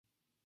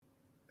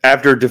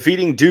After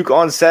defeating Duke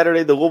on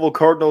Saturday, the Louisville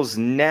Cardinals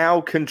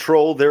now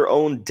control their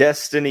own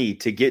destiny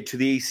to get to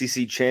the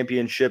ACC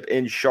Championship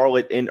in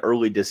Charlotte in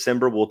early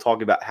December. We'll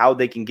talk about how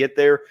they can get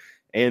there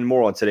and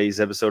more on today's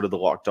episode of the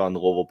Locked On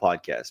Louisville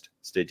podcast.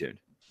 Stay tuned.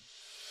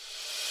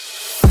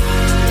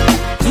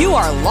 You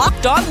are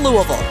Locked On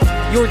Louisville,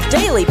 your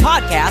daily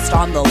podcast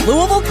on the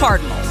Louisville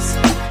Cardinals.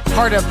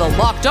 Part of the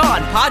Locked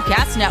On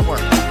Podcast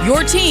Network,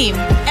 your team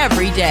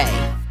every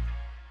day.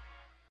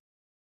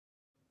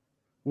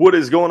 What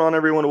is going on,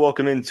 everyone?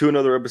 Welcome into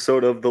another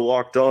episode of the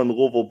Locked On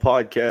Louisville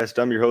podcast.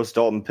 I'm your host,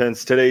 Dalton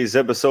Pence. Today's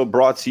episode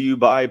brought to you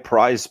by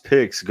Prize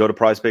Picks. Go to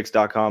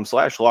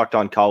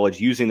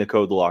prizepicks.com/LockedOnCollege using the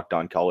code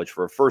LockedOnCollege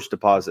for a first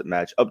deposit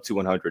match up to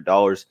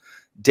 $100.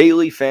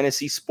 Daily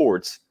fantasy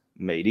sports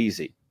made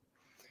easy.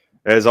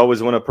 As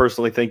always, I want to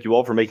personally thank you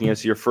all for making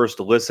us your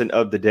first listen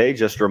of the day.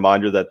 Just a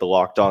reminder that the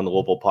Locked On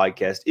Louisville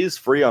podcast is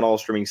free on all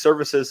streaming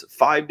services,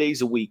 5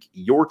 days a week,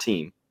 your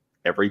team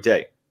every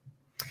day.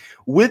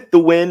 With the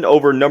win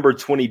over number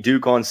 20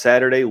 Duke on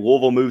Saturday,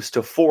 Louisville moves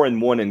to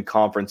 4-1 in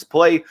conference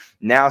play,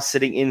 now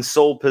sitting in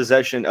sole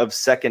possession of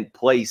second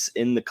place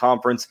in the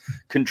conference,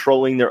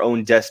 controlling their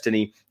own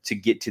destiny to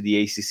get to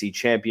the ACC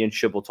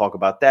Championship. We'll talk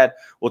about that.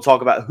 We'll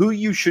talk about who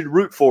you should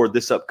root for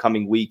this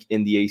upcoming week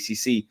in the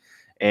ACC.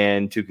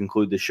 And to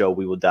conclude the show,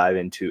 we will dive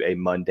into a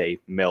Monday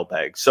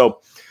mailbag.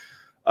 So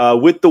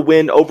with the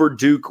win over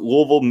Duke,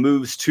 Louisville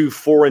moves to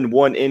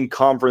 4-1 in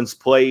conference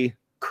play,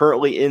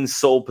 currently in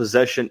sole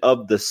possession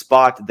of the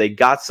spot. They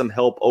got some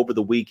help over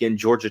the weekend.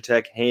 Georgia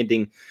Tech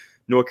handing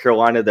North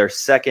Carolina their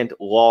second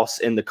loss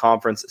in the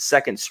conference,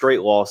 second straight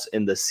loss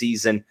in the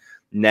season,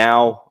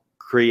 now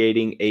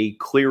creating a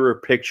clearer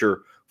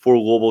picture for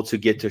Louisville to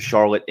get to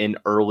Charlotte in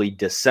early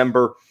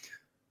December.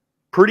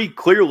 Pretty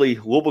clearly,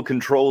 Louisville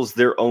controls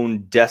their own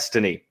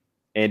destiny,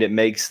 and it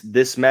makes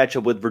this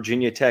matchup with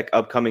Virginia Tech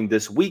upcoming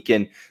this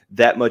weekend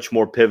that much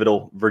more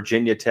pivotal.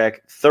 Virginia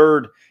Tech,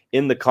 third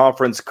in the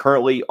conference,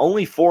 currently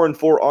only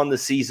 4-4 on the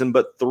season,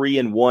 but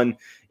 3-1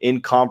 in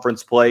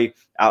conference play.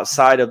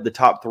 Outside of the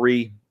top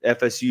three,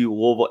 FSU,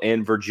 Louisville,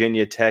 and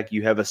Virginia Tech,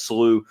 you have a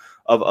slew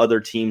of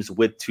other teams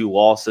with 2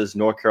 losses: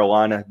 North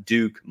Carolina,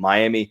 Duke,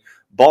 Miami,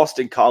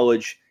 Boston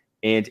College,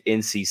 and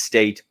NC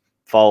State,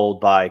 followed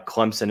by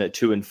Clemson at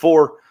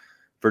 2-4,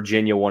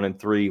 Virginia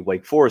 1-3,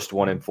 Wake Forest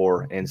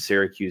 1-4, and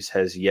Syracuse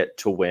has yet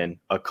to win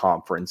a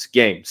conference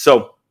game.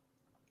 So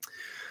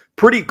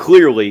pretty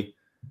clearly,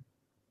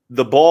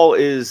 the ball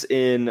is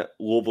in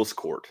Louisville's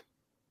court.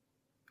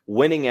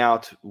 Winning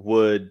out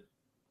would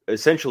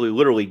essentially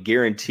literally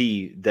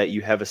guarantee that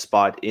you have a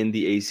spot in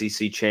the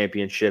ACC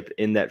Championship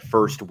in that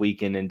first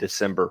weekend in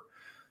December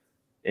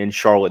in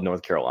Charlotte,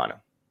 North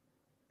Carolina.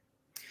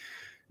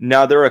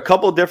 Now, there are a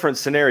couple different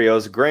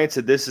scenarios.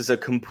 Granted, this is a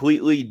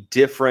completely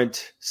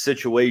different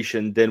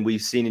situation than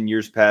we've seen in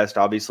years past.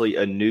 Obviously,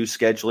 a new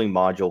scheduling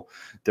module.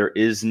 There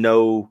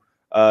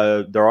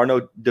are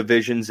no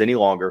divisions any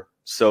longer.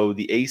 So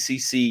the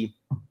ACC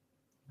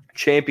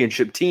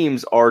championship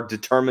teams are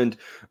determined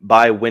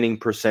by winning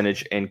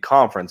percentage and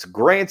conference.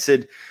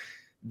 Granted,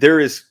 there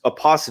is a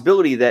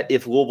possibility that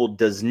if Louisville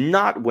does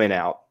not win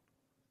out,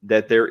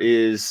 that there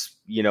is,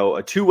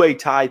 a two-way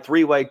tie,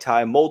 three-way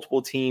tie,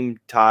 multiple team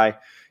tie,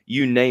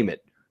 you name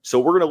it. So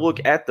we're going to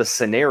look at the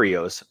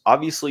scenarios.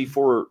 Obviously,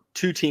 for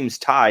two teams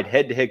tied,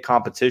 head-to-head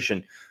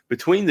competition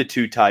between the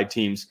two tied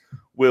teams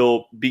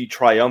will be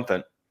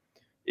triumphant.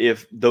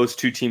 If those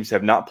two teams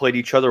have not played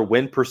each other,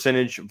 win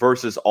percentage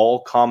versus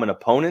all common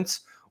opponents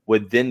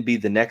would then be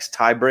the next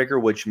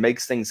tiebreaker, which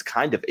makes things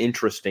kind of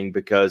interesting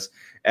because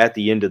at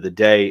the end of the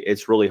day,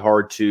 it's really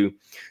hard to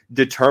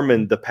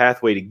determine the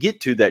pathway to get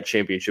to that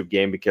championship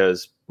game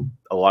because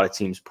a lot of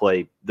teams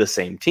play the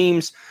same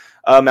teams.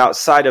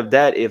 Outside of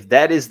that, if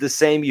that is the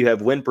same, you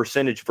have win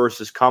percentage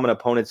versus common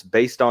opponents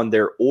based on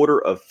their order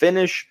of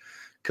finish,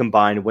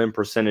 combined win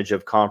percentage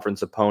of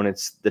conference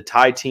opponents, the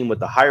tie team with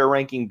the higher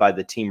ranking by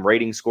the team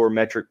rating score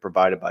metric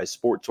provided by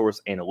SportSource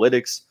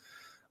Analytics.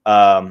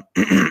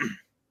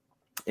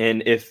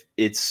 And if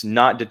it's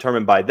not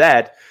determined by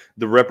that,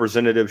 the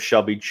representative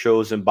shall be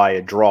chosen by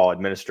a draw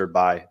administered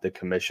by the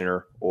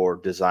commissioner or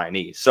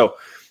designee. So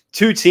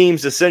 2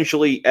 teams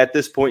essentially at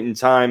this point in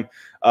time.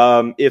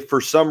 If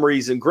for some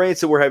reason,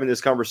 granted we're having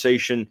this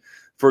conversation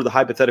for the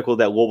hypothetical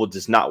that Louisville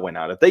does not win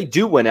out. If they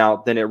do win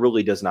out, then it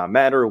really does not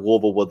matter.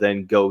 Louisville will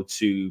then go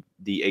to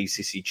the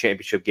ACC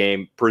Championship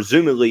game,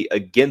 presumably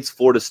against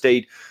Florida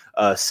State,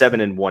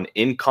 7-1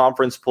 in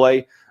conference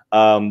play.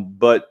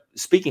 But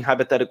speaking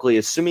hypothetically,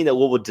 assuming that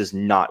Louisville does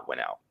not win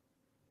out,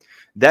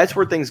 that's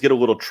where things get a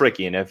little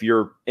tricky. And if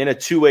you're in a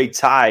two-way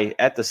tie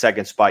at the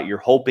second spot, you're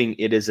hoping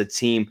it is a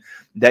team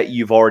that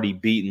you've already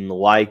beaten,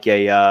 like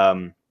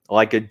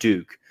a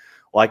Duke,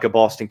 like a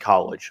Boston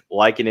College,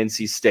 like an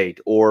NC State,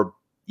 or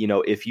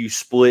if you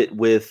split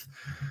with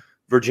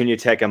Virginia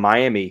Tech and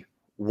Miami,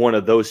 one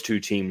of those two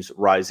teams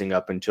rising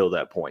up until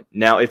that point.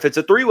 Now, if it's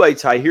a 3-way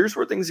tie, here's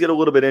where things get a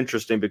little bit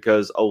interesting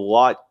because a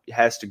lot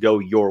has to go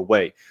your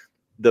way.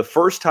 The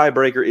first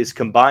tiebreaker is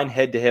combined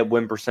head-to-head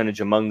win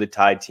percentage among the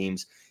tied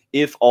teams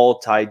if all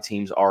tied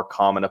teams are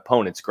common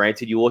opponents.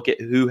 Granted, you look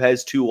at who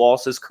has 2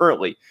 losses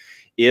currently.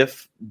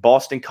 If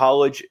Boston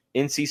College,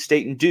 NC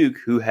State, and Duke,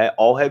 who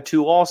all have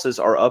 2 losses,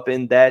 are up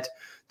in that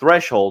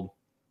threshold,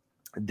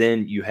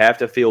 then you have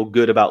to feel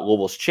good about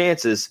Louisville's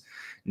chances.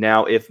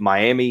 Now, if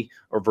Miami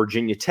or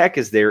Virginia Tech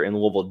is there and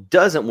Louisville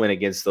doesn't win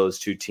against those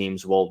 2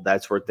 teams, well,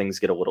 that's where things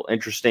get a little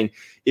interesting.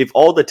 If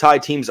all the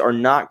tied teams are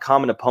not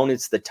common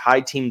opponents, the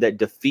tied team that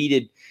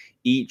defeated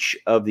each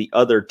of the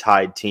other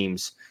tied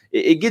teams,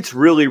 it gets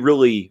really,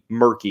 really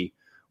murky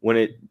when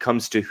it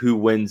comes to who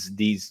wins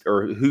these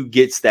or who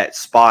gets that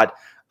spot.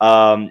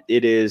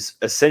 It is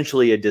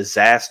essentially a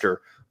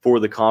disaster for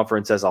the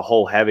conference as a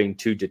whole having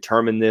to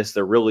determine this.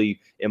 There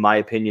really, in my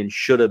opinion,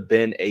 should have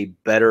been a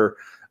better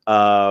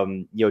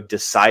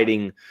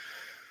deciding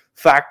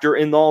factor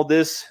in all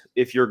this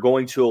if you're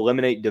going to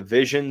eliminate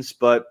divisions.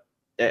 But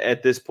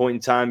at this point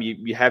in time,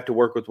 you have to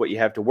work with what you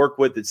have to work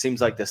with. It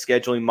seems like the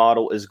scheduling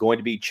model is going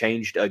to be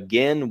changed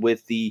again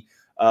with the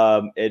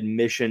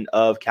admission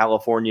of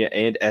California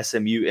and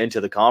SMU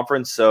into the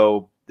conference.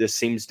 So this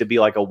seems to be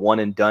like a one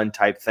and done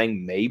type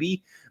thing.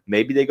 Maybe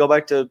they go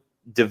back to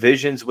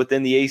divisions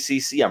within the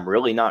ACC. I'm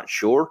really not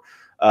sure.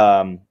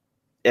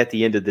 At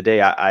the end of the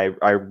day,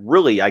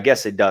 I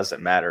guess it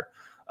doesn't matter.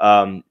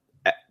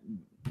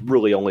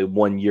 Really only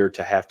 1 year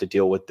to have to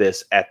deal with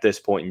this at this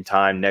point in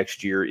time.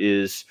 Next year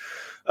is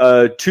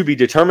to be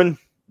determined,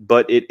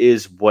 but it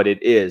is what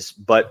it is.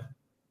 But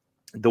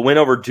the win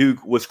over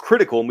Duke was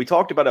critical, and we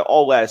talked about it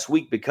all last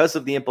week because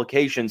of the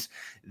implications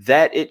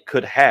that it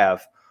could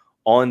have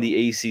on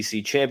the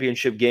ACC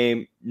Championship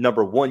game.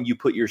 Number one, you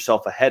put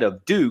yourself ahead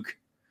of Duke,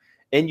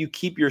 and you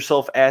keep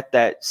yourself at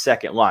that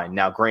second line.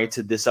 Now,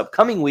 granted, this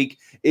upcoming week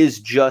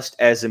is just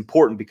as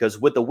important because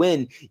with the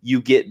win,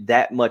 you get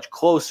that much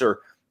closer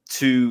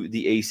to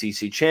the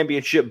ACC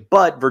Championship,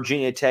 but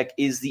Virginia Tech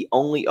is the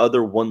only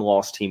other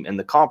one-loss team in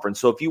the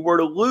conference. So if you were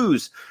to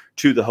lose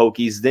to the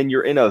Hokies, then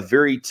you're in a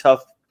very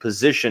tough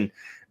position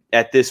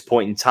at this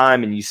point in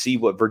time, and you see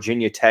what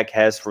Virginia Tech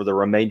has for the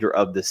remainder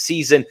of the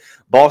season: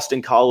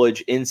 Boston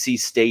College, NC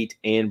State,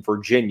 and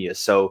Virginia.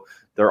 So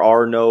there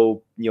are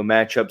no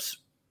matchups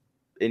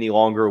any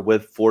longer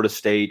with Florida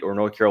State or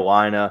North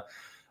Carolina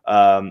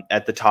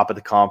at the top of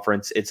the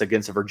conference. It's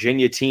against a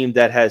Virginia team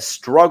that has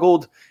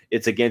struggled.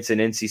 It's against an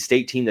NC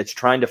State team that's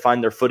trying to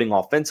find their footing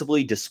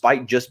offensively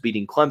despite just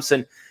beating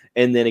Clemson,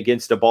 and then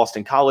against a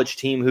Boston College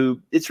team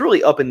who it's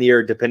really up in the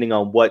air depending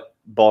on what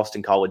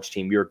Boston College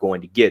team you're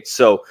going to get.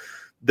 So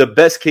the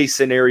best case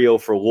scenario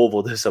for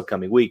Louisville this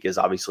upcoming week is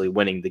obviously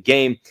winning the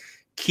game,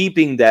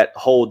 keeping that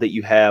hold that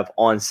you have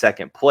on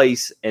second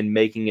place, and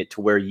making it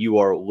to where you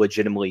are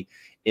legitimately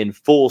in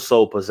full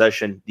sole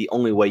possession. The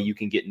only way you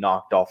can get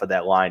knocked off of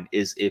that line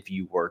is if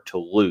you were to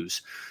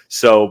lose.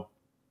 So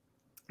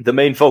the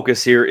main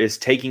focus here is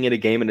taking it a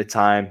game at a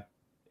time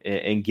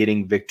and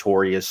getting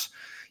victorious.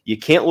 You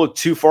can't look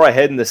too far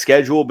ahead in the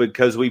schedule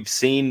because we've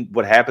seen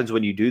what happens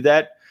when you do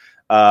that.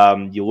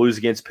 You lose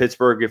against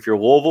Pittsburgh if you're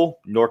Louisville.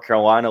 North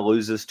Carolina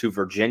loses to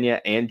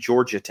Virginia and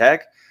Georgia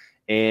Tech,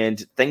 and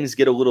things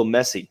get a little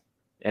messy.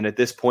 And at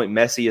this point,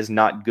 messy is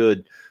not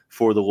good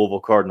for the Louisville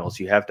Cardinals.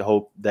 You have to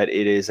hope that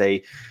it is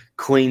a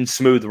clean,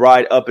 smooth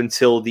ride up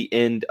until the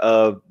end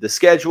of the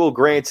schedule.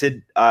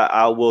 Granted,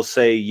 I will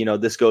say,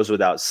 this goes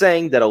without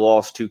saying that a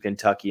loss to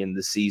Kentucky in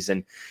the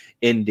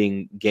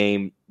season-ending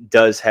game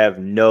does have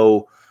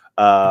no,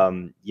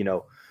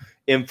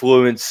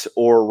 influence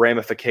or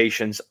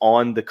ramifications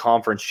on the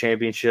conference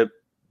championship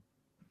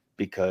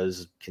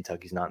because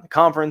Kentucky's not in the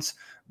conference.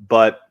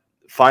 But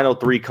final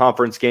 3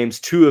 conference games,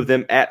 2 of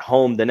them at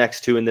home, the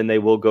next 2, and then they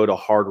will go to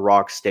Hard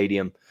Rock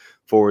Stadium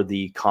for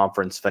the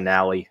conference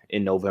finale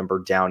in November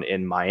down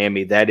in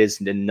Miami. That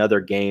is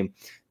another game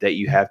that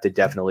you have to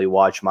definitely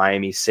watch.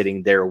 Miami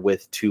sitting there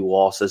with 2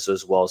 losses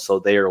as well, so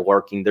they are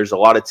lurking. There's a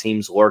lot of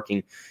teams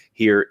lurking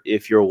here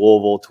if you're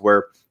Louisville, to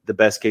where the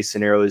best case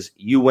scenario is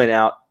you win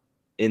out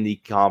in the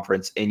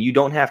conference and you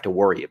don't have to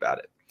worry about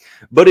it.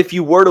 But if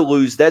you were to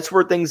lose, that's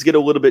where things get a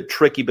little bit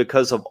tricky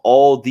because of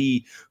all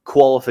the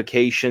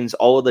qualifications,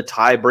 all of the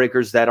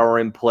tiebreakers that are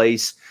in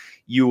place.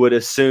 You would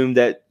assume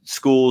that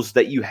schools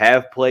that you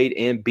have played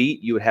and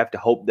beat, you would have to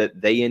hope that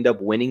they end up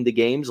winning the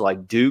games,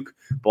 like Duke,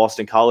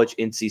 Boston College,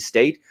 NC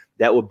State.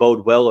 That would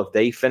bode well if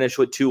they finish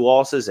with 2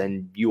 losses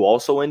and you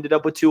also ended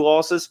up with 2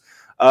 losses.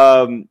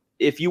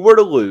 If you were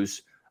to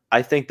lose,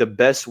 I think the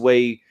best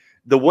way,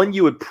 the one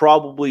you would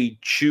probably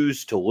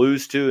choose to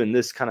lose to, and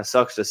this kind of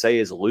sucks to say,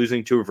 is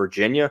losing to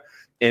Virginia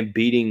and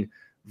beating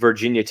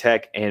Virginia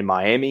Tech and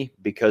Miami,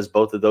 because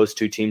both of those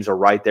 2 teams are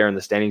right there in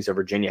the standings. And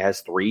Virginia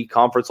has 3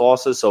 conference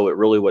losses, so it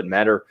really wouldn't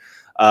matter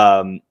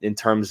in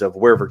terms of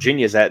where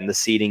Virginia is at in the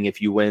seeding if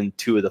you win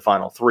 2 of the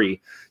final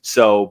 3.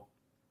 So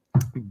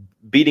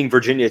beating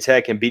Virginia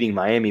Tech and beating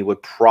Miami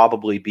would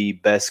probably be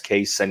best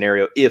case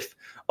scenario if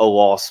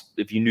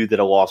you knew that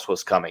a loss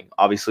was coming.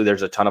 Obviously,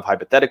 there's a ton of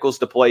hypotheticals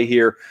to play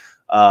here.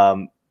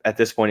 At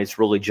this point, it's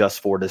really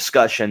just for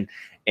discussion,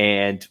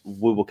 and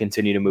we will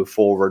continue to move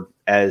forward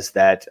as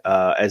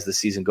the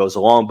season goes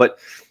along. But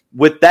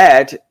with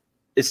that,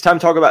 it's time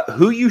to talk about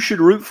who you should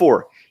root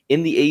for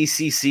in the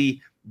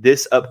ACC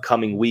this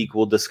upcoming week.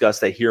 We'll discuss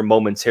that here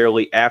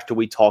momentarily after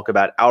we talk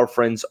about our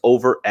friends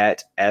over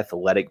at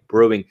Athletic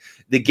Brewing.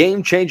 The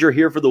game changer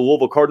here for the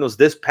Louisville Cardinals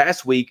this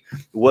past week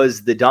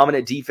was the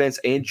dominant defense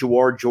and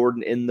Jawar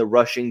Jordan in the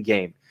rushing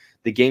game.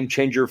 The game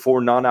changer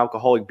for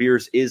non-alcoholic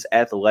beers is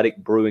Athletic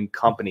Brewing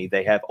Company.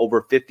 They have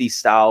over 50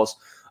 styles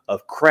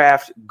of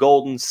craft,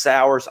 golden,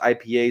 sours,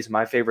 IPAs.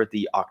 My favorite,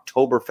 the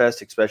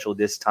Oktoberfest, especially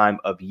this time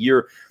of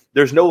year.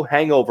 There's no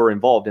hangover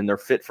involved, and they're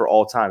fit for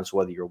all times,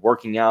 whether you're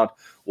working out,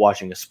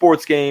 watching a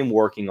sports game,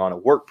 working on a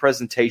work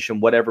presentation,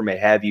 whatever may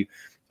have you.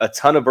 A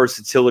ton of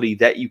versatility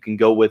that you can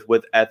go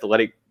with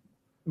Athletic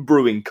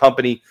Brewing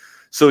Company.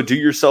 So do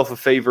yourself a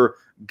favor,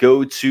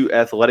 go to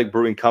Athletic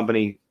Brewing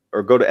Company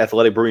or go to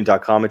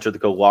athleticbrewing.com, enter the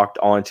code Locked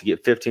On to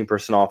get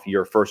 15% off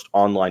your first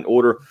online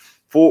order.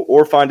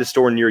 Or find a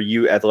store near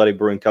you. Athletic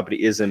Brewing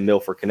Company is in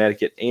Milford,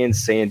 Connecticut and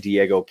San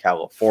Diego,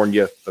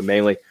 California, but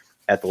mainly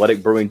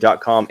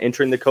athleticbrewing.com,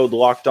 entering the code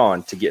Locked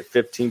On to get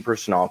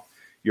 15% off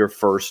your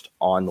first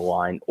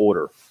online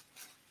order.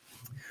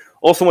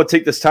 Also want to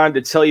take this time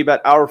to tell you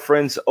about our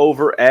friends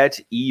over at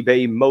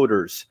eBay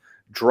Motors.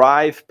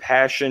 Drive,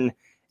 passion,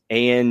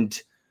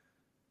 and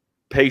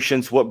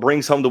patience. What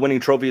brings home the winning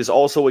trophy is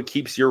also what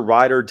keeps your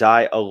ride or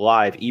die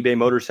alive. eBay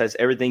Motors has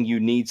everything you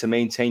need to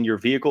maintain your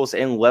vehicles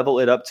and level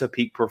it up to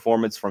peak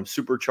performance, from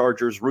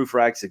superchargers, roof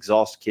racks,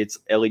 exhaust kits,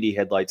 LED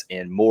headlights,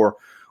 and more.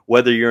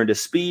 Whether you're into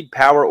speed,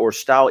 power, or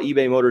style,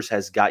 eBay Motors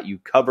has got you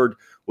covered.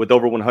 With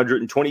over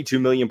 122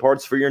 million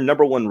parts for your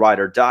number one ride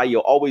or die,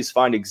 you'll always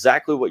find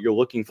exactly what you're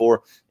looking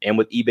for. And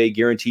with eBay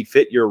Guaranteed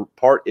Fit, your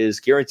part is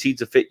guaranteed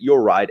to fit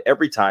your ride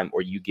every time,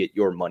 or you get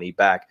your money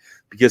back.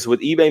 Because with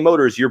eBay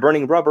Motors, you're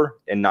burning rubber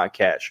and not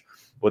cash.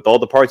 With all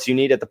the parts you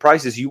need at the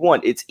prices you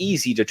want, it's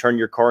easy to turn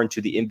your car into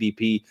the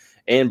MVP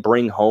and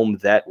bring home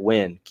that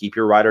win. Keep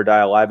your ride or die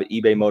alive at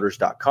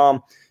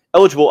ebaymotors.com.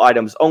 Eligible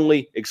items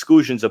only.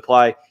 Exclusions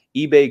apply.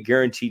 eBay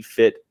Guaranteed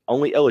Fit,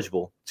 only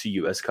eligible to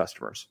U.S.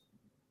 customers.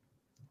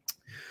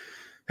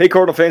 Hey,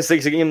 Cardinal fans,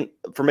 thanks again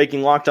for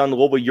making Locked On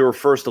Louisville your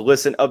first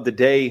listen of the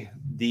day.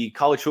 The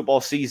college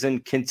football season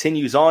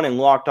continues on, and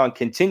Locked On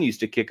continues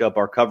to kick up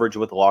our coverage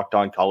with Locked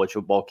On College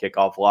Football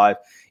Kickoff Live.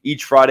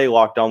 Each Friday,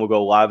 Locked On will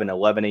go live at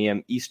 11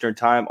 a.m. Eastern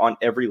Time on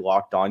every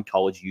Locked On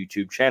College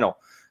YouTube channel.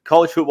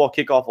 College Football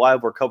Kickoff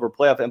Live will cover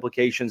playoff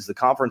implications, the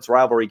conference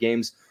rivalry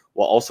games,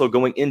 while also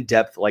going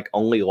in-depth like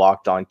only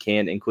Locked On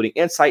can, including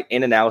insight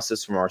and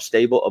analysis from our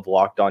stable of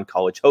Locked On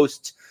College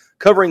hosts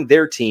covering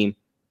their team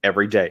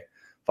every day.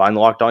 Find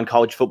Locked On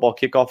College Football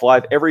Kickoff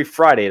Live every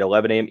Friday at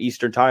 11 a.m.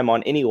 Eastern Time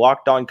on any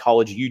Locked On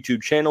College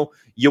YouTube channel.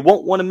 You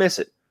won't want to miss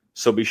it,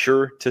 so be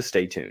sure to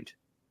stay tuned.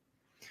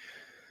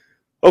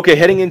 Okay,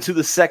 heading into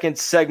the second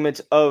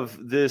segment of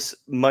this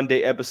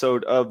Monday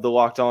episode of the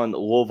Locked On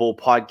Louisville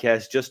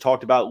podcast. Just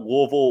talked about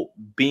Louisville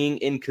being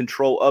in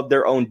control of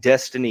their own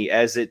destiny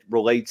as it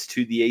relates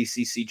to the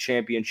ACC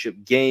Championship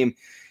game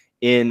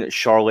in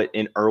Charlotte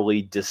in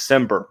early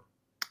December.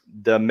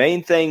 The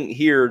main thing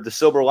here, the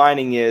silver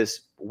lining, is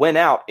win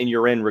out and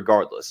you're in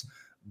regardless.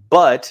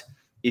 But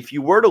if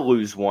you were to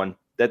lose one,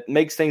 that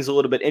makes things a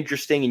little bit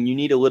interesting and you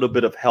need a little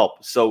bit of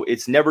help. So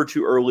it's never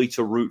too early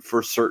to root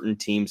for certain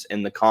teams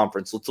in the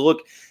conference. Let's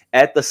look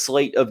at the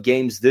slate of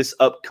games this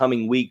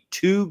upcoming week.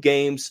 2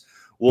 games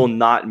will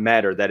not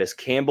matter. That is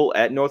Campbell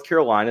at North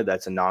Carolina.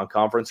 That's a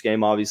non-conference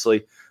game,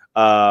 obviously.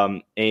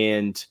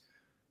 And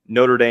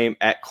Notre Dame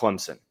at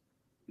Clemson.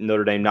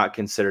 Notre Dame not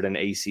considered an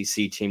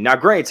ACC team. Now,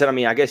 granted, I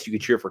mean, I guess you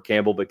could cheer for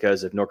Campbell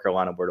because if North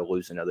Carolina were to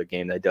lose another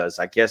game, that does,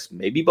 I guess,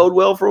 maybe bode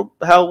well for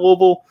how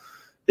Louisville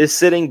is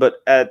sitting. But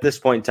at this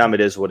point in time,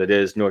 it is what it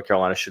is. North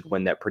Carolina should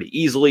win that pretty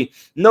easily.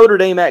 Notre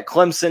Dame at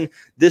Clemson.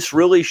 This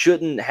really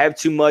shouldn't have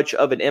too much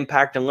of an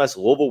impact unless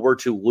Louisville were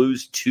to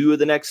lose 2 of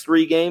the next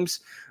 3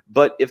 games.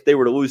 But if they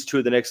were to lose 2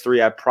 of the next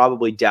 3, I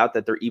probably doubt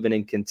that they're even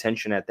in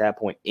contention at that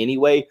point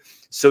anyway.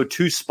 So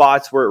 2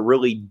 spots where it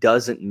really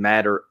doesn't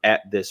matter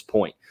at this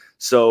point.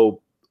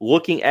 So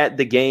looking at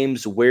the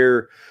games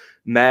where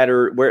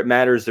it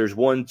matters, there's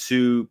 1,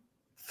 2,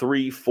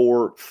 3,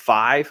 4,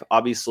 5.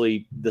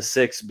 Obviously, the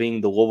 6 being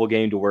the Louisville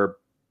game, to where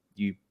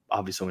you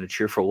obviously want to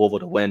cheer for Louisville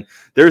to win.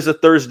 There's a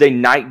Thursday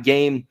night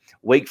game,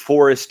 Wake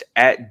Forest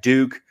at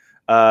Duke.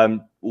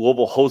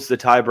 Louisville holds the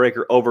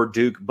tiebreaker over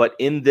Duke, but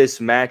in this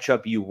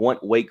matchup, you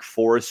want Wake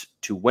Forest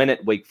to win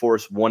it. Wake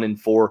Forest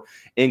 1-4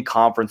 in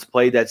conference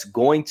play. That's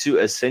going to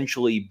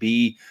essentially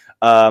be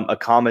a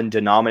common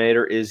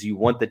denominator, is you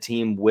want the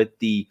team with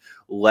the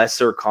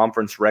lesser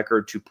conference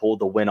record to pull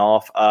the win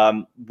off.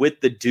 With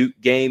the Duke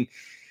game,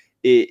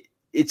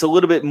 it's a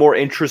little bit more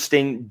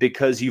interesting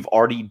because you've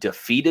already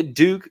defeated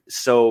Duke.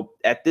 So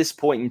at this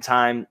point in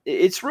time,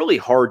 it's really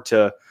hard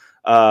to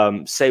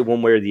say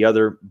one way or the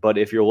other. But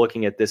if you're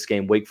looking at this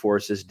game, Wake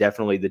Forest is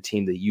definitely the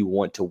team that you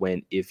want to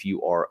win if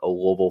you are a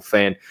Louisville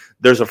fan.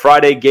 There's a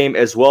Friday game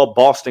as well,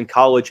 Boston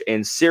College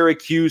and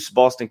Syracuse.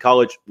 Boston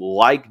College,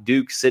 like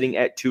Duke, sitting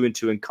at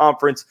 2-2 in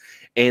conference.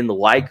 And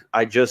like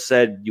I just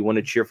said, you want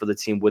to cheer for the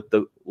team with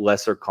the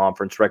lesser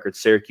conference record.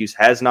 Syracuse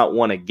has not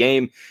won a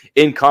game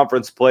in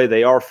conference play.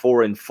 They are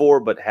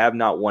 4-4, but have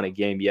not won a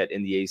game yet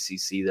in the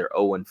ACC. They're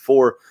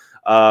 0-4.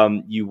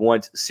 You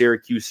want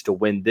Syracuse to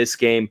win this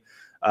game,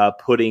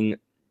 putting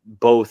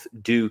both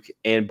Duke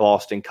and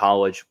Boston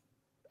College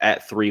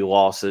at 3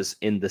 losses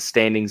in the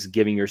standings,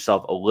 giving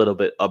yourself a little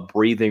bit of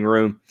breathing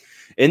room.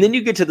 And then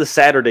you get to the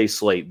Saturday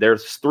slate.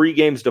 There's 3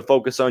 games to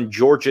focus on.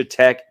 Georgia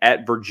Tech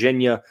at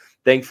Virginia.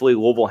 Thankfully,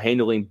 Louisville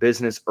handling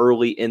business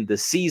early in the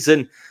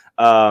season.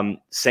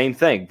 Same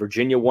thing.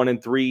 Virginia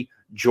 1-3.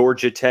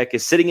 Georgia Tech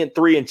is sitting at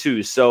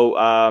 3-2.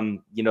 So,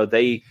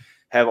 they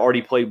have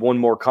already played one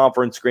more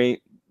conference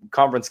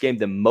game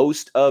than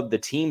most of the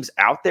teams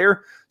out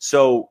there.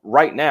 So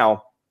right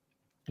now,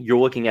 you're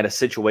looking at a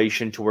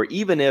situation to where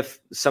even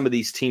if some of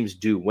these teams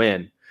do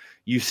win,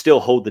 you still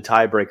hold the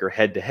tiebreaker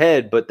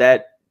head-to-head, but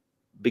that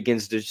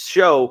begins to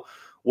show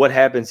what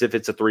happens if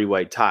it's a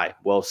 3-way tie.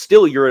 Well,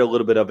 still you're at a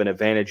little bit of an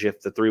advantage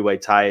if the 3-way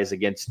tie is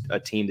against a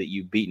team that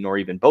you've beaten or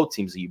even both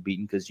teams that you've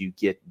beaten because you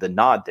get the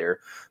nod there.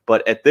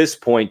 But at this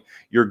point,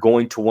 you're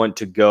going to want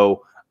to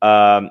go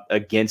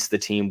against the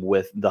team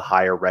with the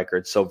higher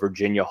record. So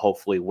Virginia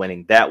hopefully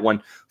winning that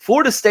one.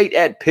 Florida State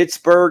at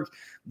Pittsburgh.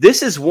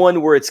 This is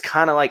one where it's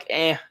kind of like,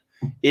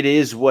 it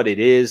is what it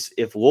is.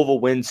 If Louisville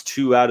wins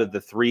 2 out of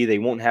the 3, they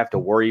won't have to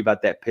worry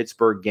about that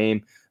Pittsburgh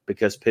game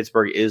because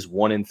Pittsburgh is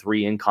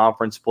 1-3 in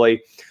conference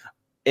play.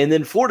 And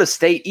then Florida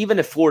State, even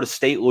if Florida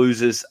State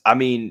loses, I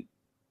mean,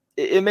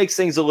 it makes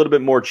things a little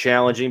bit more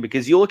challenging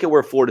because you look at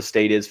where Florida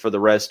State is for the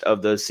rest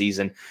of the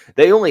season.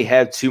 They only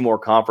have 2 more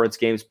conference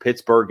games,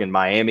 Pittsburgh and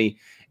Miami.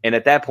 And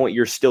at that point,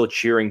 you're still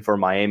cheering for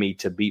Miami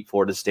to beat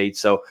Florida State.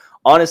 So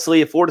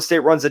honestly, if Florida State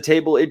runs the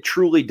table, it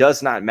truly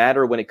does not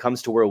matter when it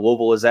comes to where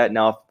Louisville is at.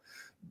 Now,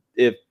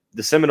 if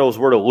the Seminoles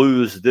were to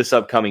lose this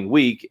upcoming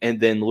week and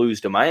then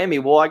lose to Miami,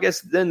 well, I guess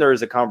then there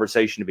is a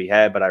conversation to be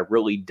had, but I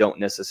really don't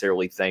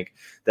necessarily think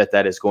that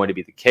that is going to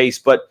be the case.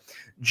 But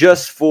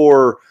just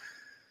for,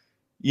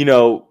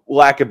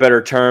 lack of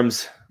better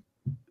terms,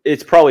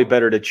 it's probably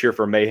better to cheer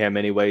for mayhem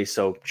anyway.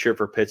 So cheer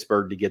for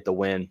Pittsburgh to get the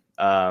win.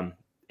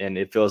 And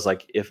it feels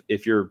like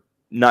if you're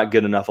not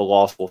good enough, a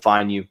loss will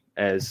find you,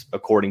 as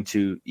according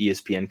to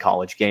ESPN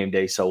College Game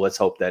Day. So let's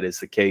hope that is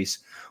the case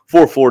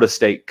for Florida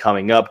State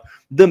coming up.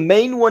 The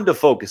main one to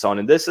focus on,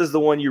 and this is the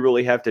one you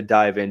really have to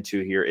dive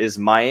into here, is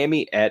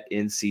Miami at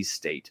NC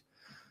State.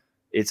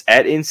 It's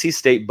at NC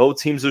State. Both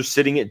teams are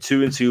sitting at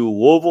 2-2.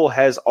 Louisville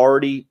has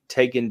already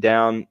taken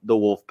down the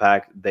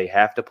Wolfpack. They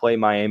have to play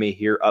Miami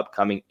here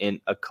upcoming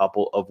in a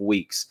couple of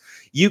weeks.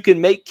 You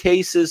can make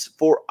cases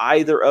for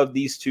either of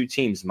these 2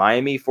 teams.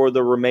 Miami, for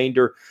the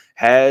remainder,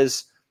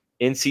 has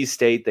NC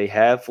State, they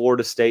have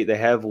Florida State, they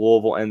have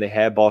Louisville, and they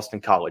have Boston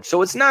College.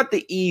 So it's not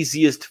the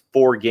easiest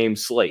 4-game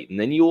slate. And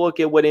then you look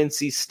at what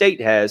NC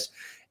State has,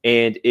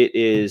 and it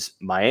is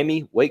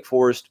Miami, Wake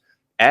Forest,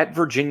 at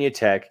Virginia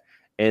Tech,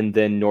 and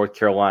then North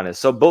Carolina.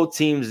 So both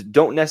teams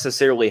don't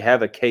necessarily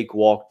have a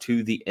cakewalk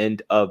to the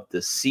end of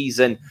the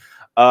season.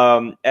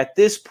 At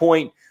this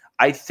point,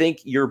 I think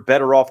you're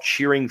better off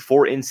cheering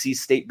for NC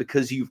State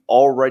because you've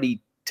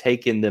already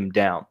taken them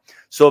down.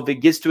 So if it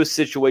gets to a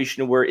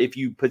situation where if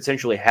you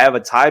potentially have a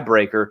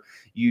tiebreaker,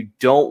 you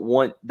don't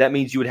want, that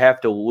means you would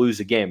have to lose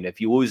a game. And if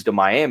you lose to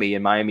Miami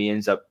and Miami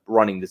ends up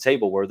running the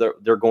table, where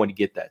they're going to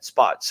get that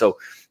spot. So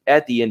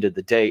at the end of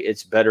the day,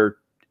 it's better,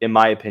 in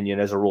my opinion,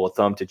 as a rule of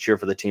thumb, to cheer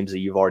for the teams that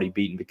you've already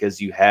beaten because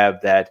you have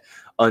that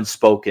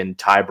unspoken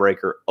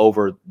tiebreaker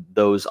over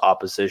those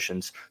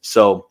oppositions.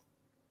 So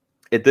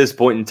at this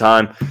point in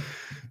time,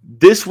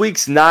 this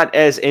week's not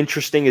as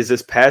interesting as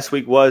this past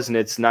week was, and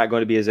it's not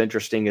going to be as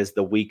interesting as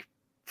the week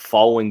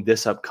following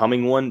this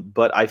upcoming one,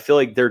 but I feel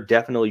like there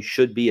definitely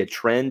should be a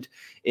trend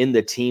in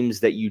the teams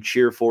that you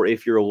cheer for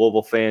if you're a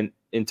Louisville fan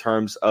in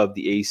terms of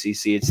the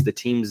ACC. It's the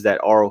teams that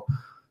are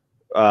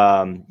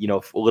a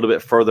little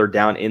bit further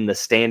down in the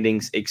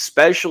standings.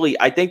 Especially,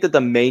 I think that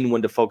the main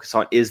one to focus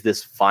on is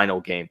this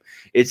final game.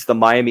 It's the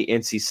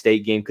Miami-NC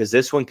State game because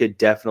this one could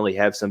definitely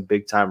have some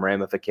big-time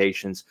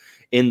ramifications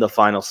in the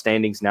final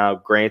standings. Now,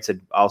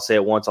 granted, I'll say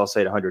it once, I'll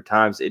say it 100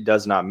 times. It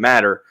does not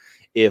matter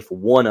if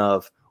one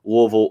of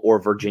Louisville or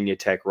Virginia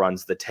Tech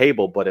runs the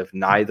table, but if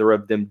neither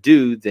of them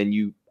do, then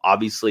you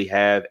obviously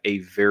have a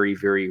very,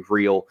 very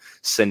real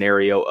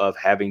scenario of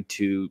having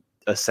to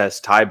assess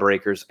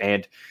tiebreakers,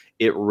 and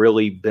it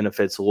really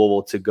benefits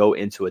Louisville to go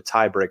into a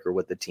tiebreaker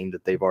with the team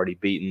that they've already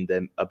beaten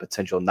than a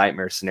potential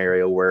nightmare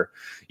scenario where,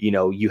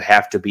 you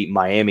have to beat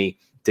Miami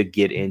to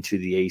get into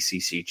the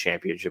ACC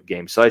Championship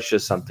game. So that's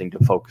just something to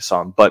focus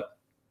on. But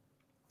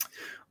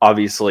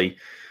obviously,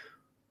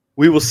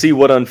 we will see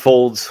what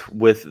unfolds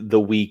with the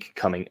week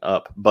coming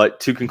up. But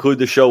to conclude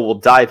the show, we'll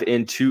dive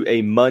into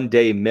a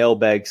Monday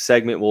mailbag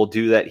segment. We'll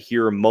do that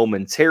here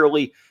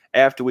momentarily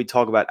after we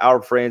talk about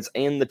our friends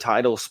and the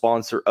title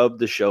sponsor of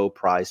the show,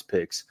 Prize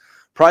Picks.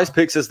 Prize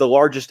Picks is the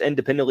largest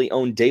independently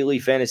owned daily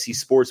fantasy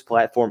sports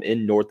platform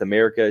in North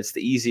America. It's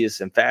the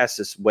easiest and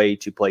fastest way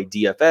to play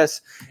DFS.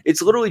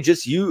 It's literally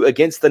just you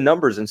against the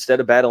numbers.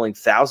 Instead of battling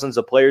thousands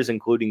of players,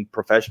 including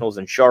professionals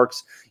and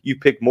sharks, you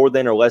pick more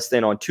than or less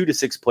than on 2 to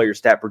 6 player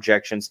stat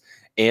projections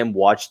and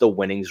watch the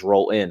winnings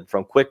roll in.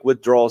 From quick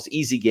withdrawals,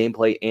 easy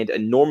gameplay, and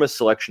enormous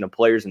selection of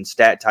players and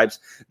stat types,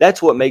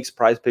 that's what makes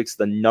Prize Picks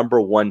the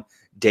 #1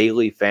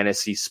 daily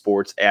fantasy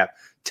sports app.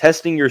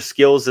 Testing your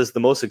skills is the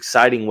most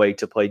exciting way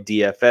to play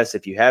DFS.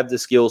 If you have the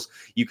skills,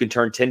 you can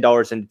turn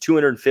 $10 into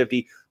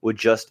 $250 with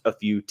just a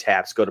few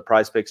taps. Go to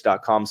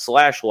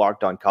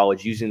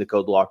prizepicks.com/lockedoncollege using the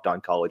code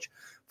LOCKEDONCollege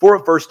for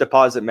a first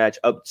deposit match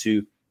up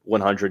to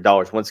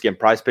 $100. Once again,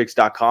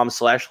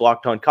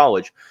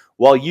 prizepicks.com/lockedoncollege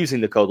while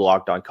using the code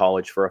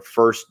LOCKEDONCollege for a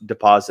first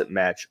deposit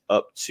match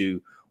up to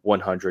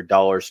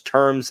 $100.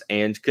 Terms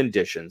and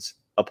conditions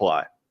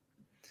apply.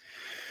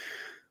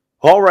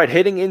 All right,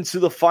 heading into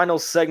the final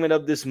segment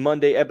of this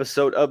Monday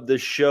episode of the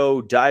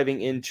show, diving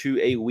into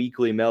a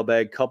weekly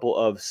mailbag, couple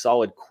of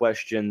solid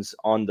questions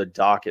on the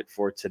docket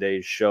for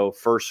today's show.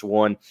 First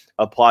one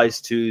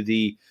applies to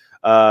the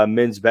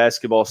men's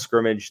basketball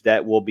scrimmage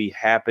that will be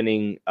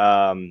happening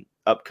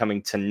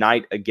upcoming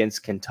tonight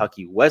against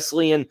Kentucky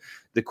Wesleyan.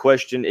 The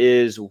question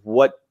is,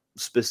 what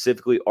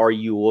specifically are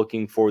you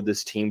looking for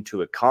this team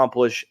to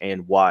accomplish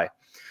and why?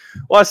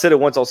 Well, I said it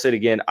once, I'll say it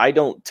again. I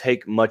don't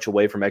take much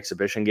away from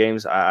exhibition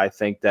games. I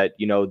think that,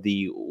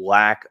 the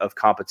lack of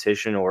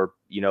competition or,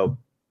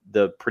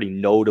 the pretty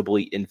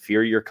notably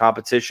inferior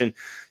competition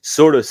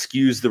sort of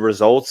skews the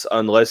results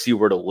unless you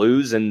were to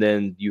lose, and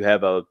then you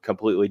have a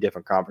completely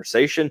different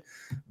conversation.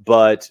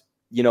 But,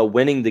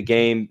 winning the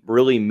game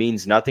really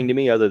means nothing to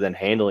me other than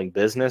handling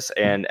business.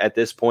 And at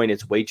this point,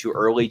 it's way too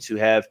early to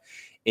have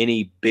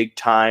any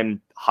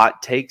big-time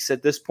hot takes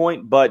at this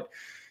point. But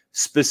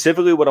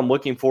specifically, what I'm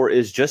looking for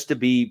is just to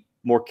be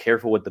more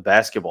careful with the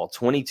basketball.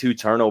 22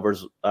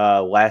 turnovers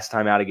last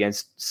time out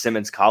against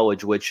Simmons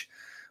College, which,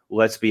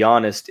 let's be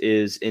honest,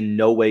 is in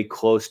no way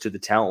close to the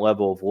talent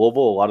level of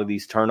Louisville. A lot of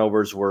these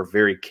turnovers were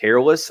very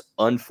careless,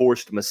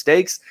 unforced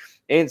mistakes,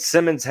 and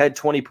Simmons had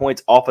 20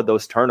 points off of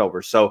those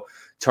turnovers. So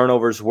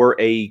turnovers were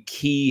a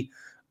key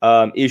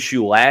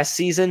issue last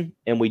season,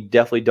 and we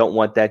definitely don't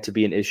want that to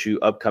be an issue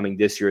upcoming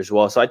this year as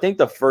well. So I think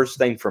the first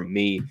thing for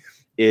me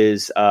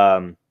is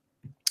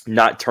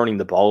not turning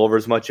the ball over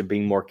as much and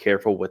being more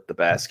careful with the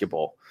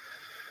basketball.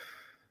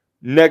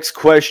 Next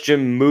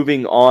question,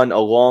 moving on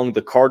along,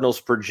 the Cardinals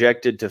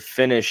projected to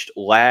finish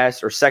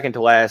last or second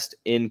to last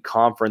in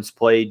conference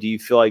play. Do you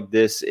feel like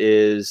this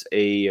is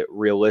a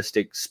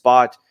realistic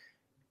spot?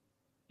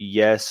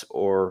 Yes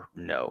or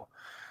no?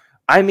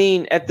 I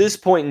mean, at this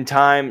point in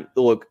time,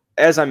 look,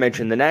 as I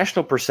mentioned, the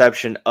national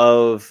perception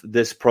of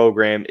this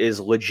program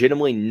is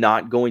legitimately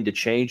not going to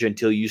change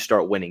until you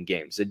start winning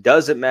games. It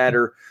doesn't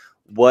matter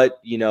what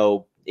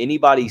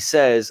anybody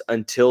says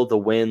until the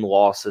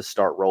win-losses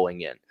start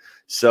rolling in.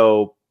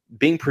 So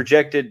being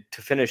projected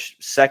to finish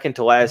second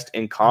to last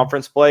in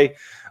conference play,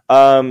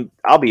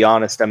 I'll be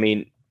honest, I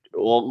mean,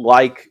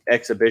 like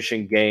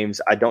exhibition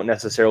games, I don't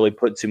necessarily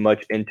put too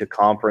much into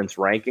conference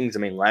rankings. I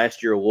mean,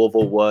 last year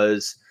Louisville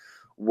was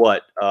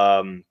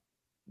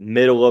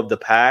middle of the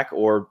pack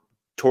or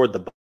toward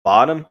the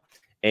bottom,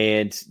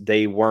 and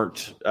they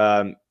weren't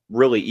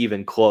really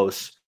even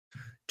close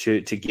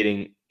to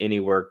getting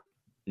anywhere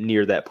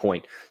near that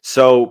point.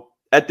 So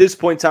at this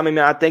point in time, I mean,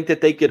 I think that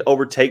they could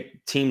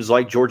overtake teams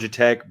like Georgia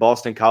Tech,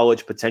 Boston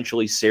College,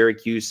 potentially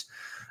Syracuse.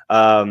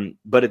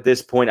 But at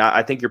this point,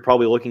 I think you're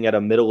probably looking at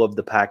a middle of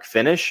the pack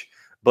finish.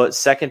 But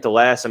second to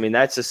last, I mean,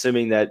 that's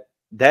assuming that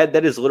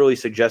is literally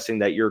suggesting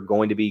that you're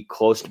going to be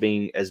close to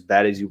being as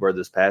bad as you were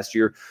this past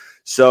year.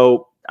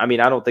 So, I mean,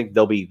 I don't think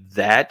they'll be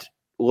that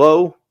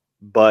low,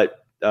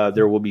 but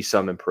there will be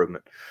some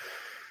improvement.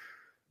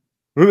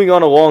 Moving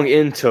on along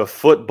into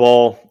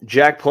football,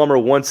 Jack Plummer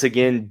once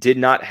again did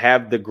not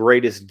have the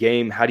greatest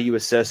game. How do you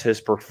assess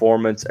his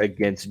performance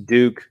against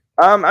Duke?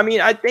 I mean,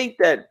 I think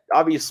that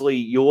obviously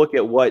you look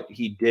at what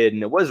he did,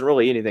 and it wasn't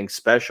really anything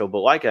special.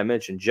 But like I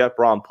mentioned, Jeff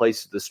Brom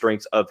plays to the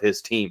strengths of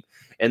his team.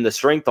 And the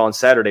strength on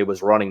Saturday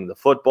was running the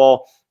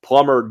football.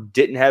 Plummer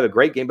didn't have a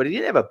great game, but he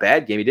didn't have a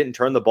bad game. He didn't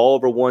turn the ball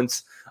over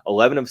once,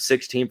 11 of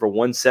 16 for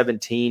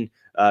 117,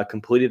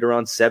 completed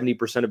around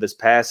 70% of his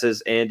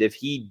passes. And if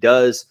he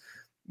does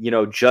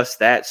just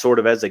that sort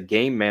of as a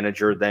game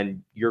manager,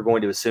 then you're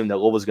going to assume that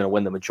Louisville's going to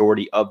win the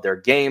majority of their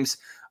games.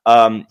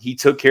 He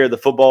took care of the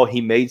football.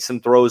 He made some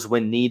throws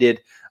when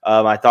needed.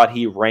 I thought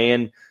he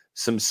ran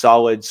some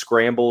solid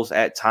scrambles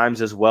at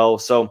times as well.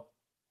 So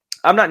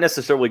I'm not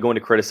necessarily going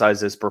to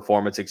criticize his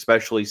performance,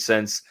 especially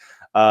since,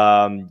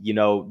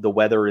 the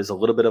weather is a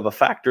little bit of a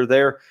factor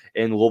there.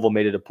 And Louisville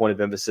made it a point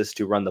of emphasis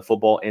to run the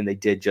football, and they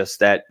did just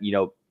that,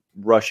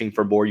 rushing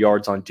for more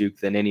yards on Duke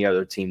than any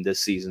other team this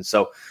season.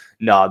 So,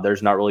 no,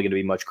 there's not really going to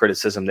be much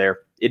criticism there.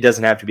 It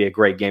doesn't have to be a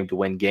great game to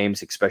win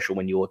games, especially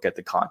when you look at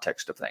the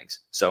context of things.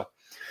 So,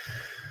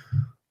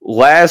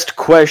 last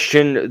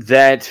question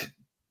that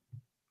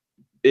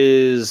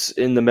is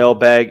in the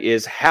mailbag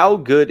is, how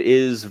good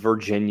is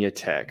Virginia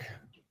Tech?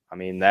 I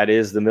mean, that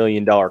is the $1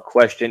 million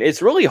question.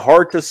 It's really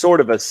hard to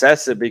sort of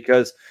assess it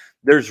because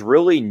there's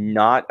really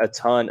not a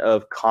ton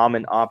of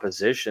common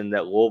opposition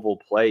that Louisville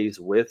plays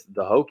with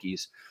the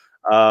Hokies.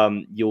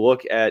 You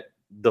look at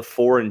the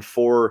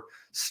 4-4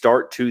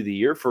 start to the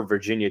year for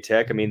Virginia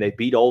Tech. I mean, they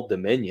beat Old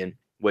Dominion,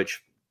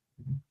 which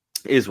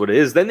is what it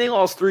is. Then they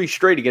lost 3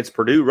 straight against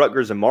Purdue,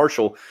 Rutgers, and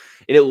Marshall,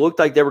 and it looked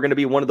like they were going to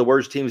be one of the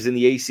worst teams in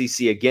the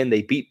ACC. Again,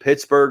 they beat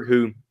Pittsburgh,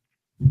 who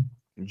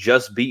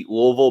just beat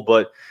Louisville,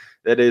 but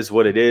that is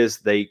what it is.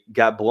 They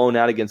got blown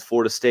out against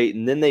Florida State,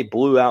 and then they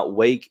blew out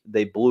Wake.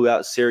 They blew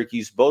out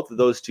Syracuse, both of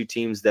those 2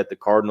 teams that the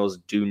Cardinals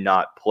do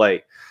not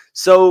play.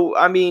 So,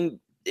 I mean,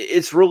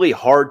 it's really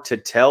hard to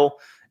tell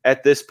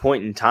at this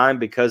point in time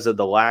because of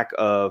the lack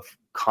of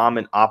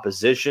common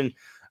opposition.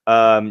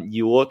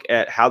 You look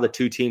at how the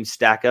 2 teams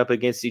stack up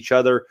against each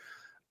other.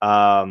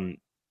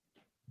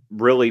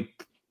 Really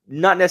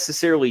not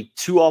necessarily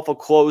too awful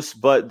close,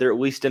 but they're at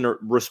least in a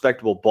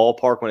respectable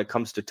ballpark when it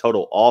comes to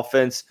total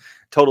offense.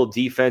 Total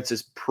defense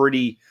is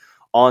pretty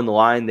on the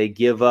line. They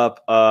give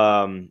up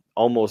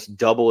almost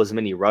double as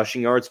many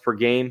rushing yards per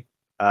game,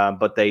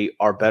 but they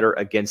are better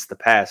against the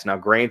pass. Now,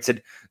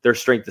 granted, their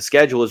strength of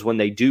schedule is when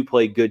they do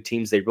play good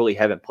teams, they really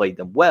haven't played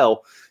them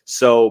well.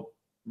 So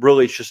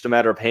really, it's just a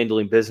matter of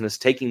handling business,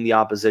 taking the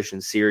opposition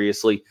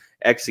seriously,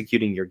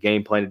 executing your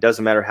game plan. It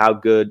doesn't matter how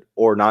good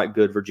or not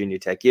good Virginia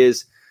Tech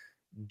is,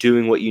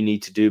 doing what you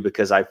need to do,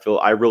 because I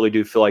really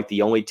do feel like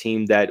the only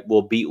team that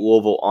will beat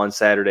Louisville on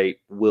Saturday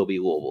will be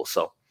Louisville.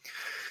 So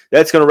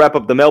that's going to wrap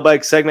up the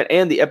mailbag segment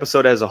and the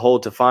episode as a whole.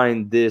 To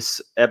find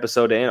this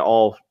episode and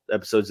all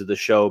episodes of the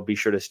show, be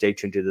sure to stay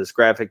tuned to this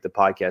graphic. The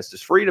podcast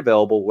is free and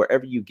available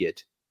wherever you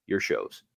get your shows.